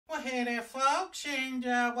Hey there, folks, and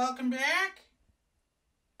welcome back,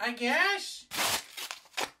 I guess.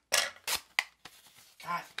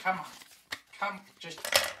 God, come on. Just...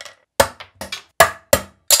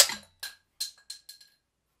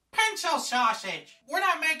 Pencil sausage! We're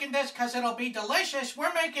not making this because it'll be delicious.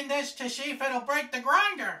 We're making this to see if it'll break the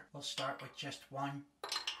grinder. We'll start with just one.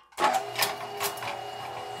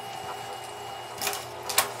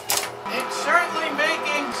 It's certainly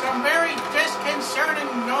making some very disconcerting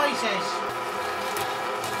noises.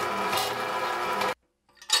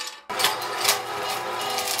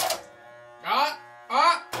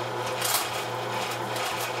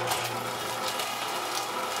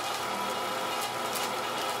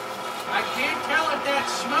 I can't tell if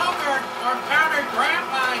that's smoke or powdered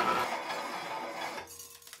graphite.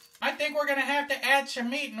 I think we're going to have to add some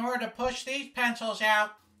meat in order to push these pencils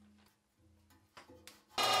out.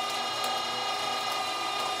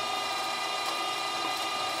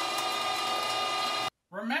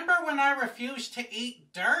 Remember when I refused to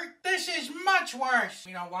eat dirt? This is much worse.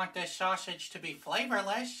 We don't want this sausage to be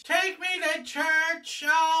flavorless. Take me to church,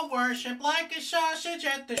 I'll worship like a sausage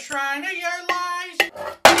at the shrine of your lies.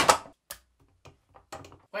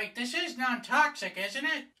 Wait, this is non-toxic, isn't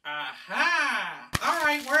it? Aha!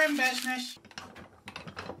 Alright, we're in business.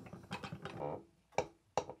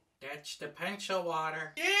 That's the pencil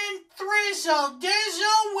water. In thrizzle,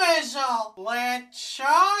 dizzle, whizzle. Let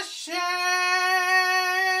sausage.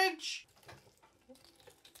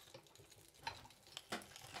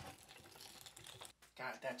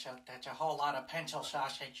 God, that's a whole lot of pencil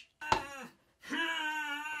sausage.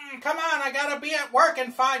 Come on, I gotta be at work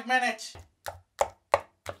in 5 minutes.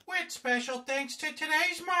 With special thanks to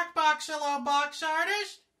today's Mark Boxello box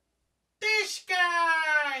artist, this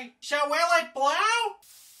guy. So will it blow?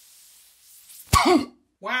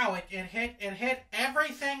 Wow, it hit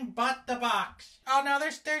everything but the box. Oh no,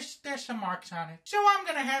 there's some marks on it. So I'm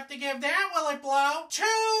gonna have to give that will it blow 2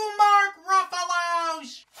 Mark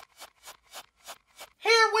Ruffalos.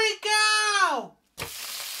 Here we go.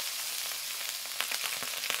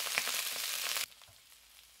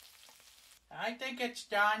 I think it's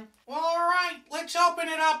done. Well, alright, let's open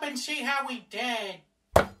it up and see how we did.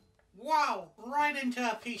 Whoa, right into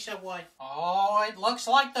a piece of wood. Oh, it looks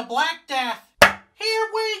like the Black Death. Here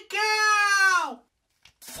we go!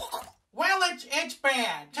 Well, it's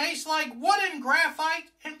bad. Tastes like wood and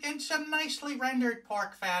graphite and some nicely rendered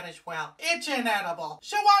pork fat as well. It's inedible.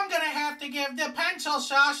 So I'm gonna have to give the pencil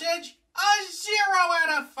sausage a 0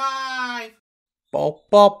 out of 5. Bop,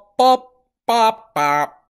 bop, bop, bop,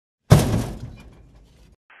 bop.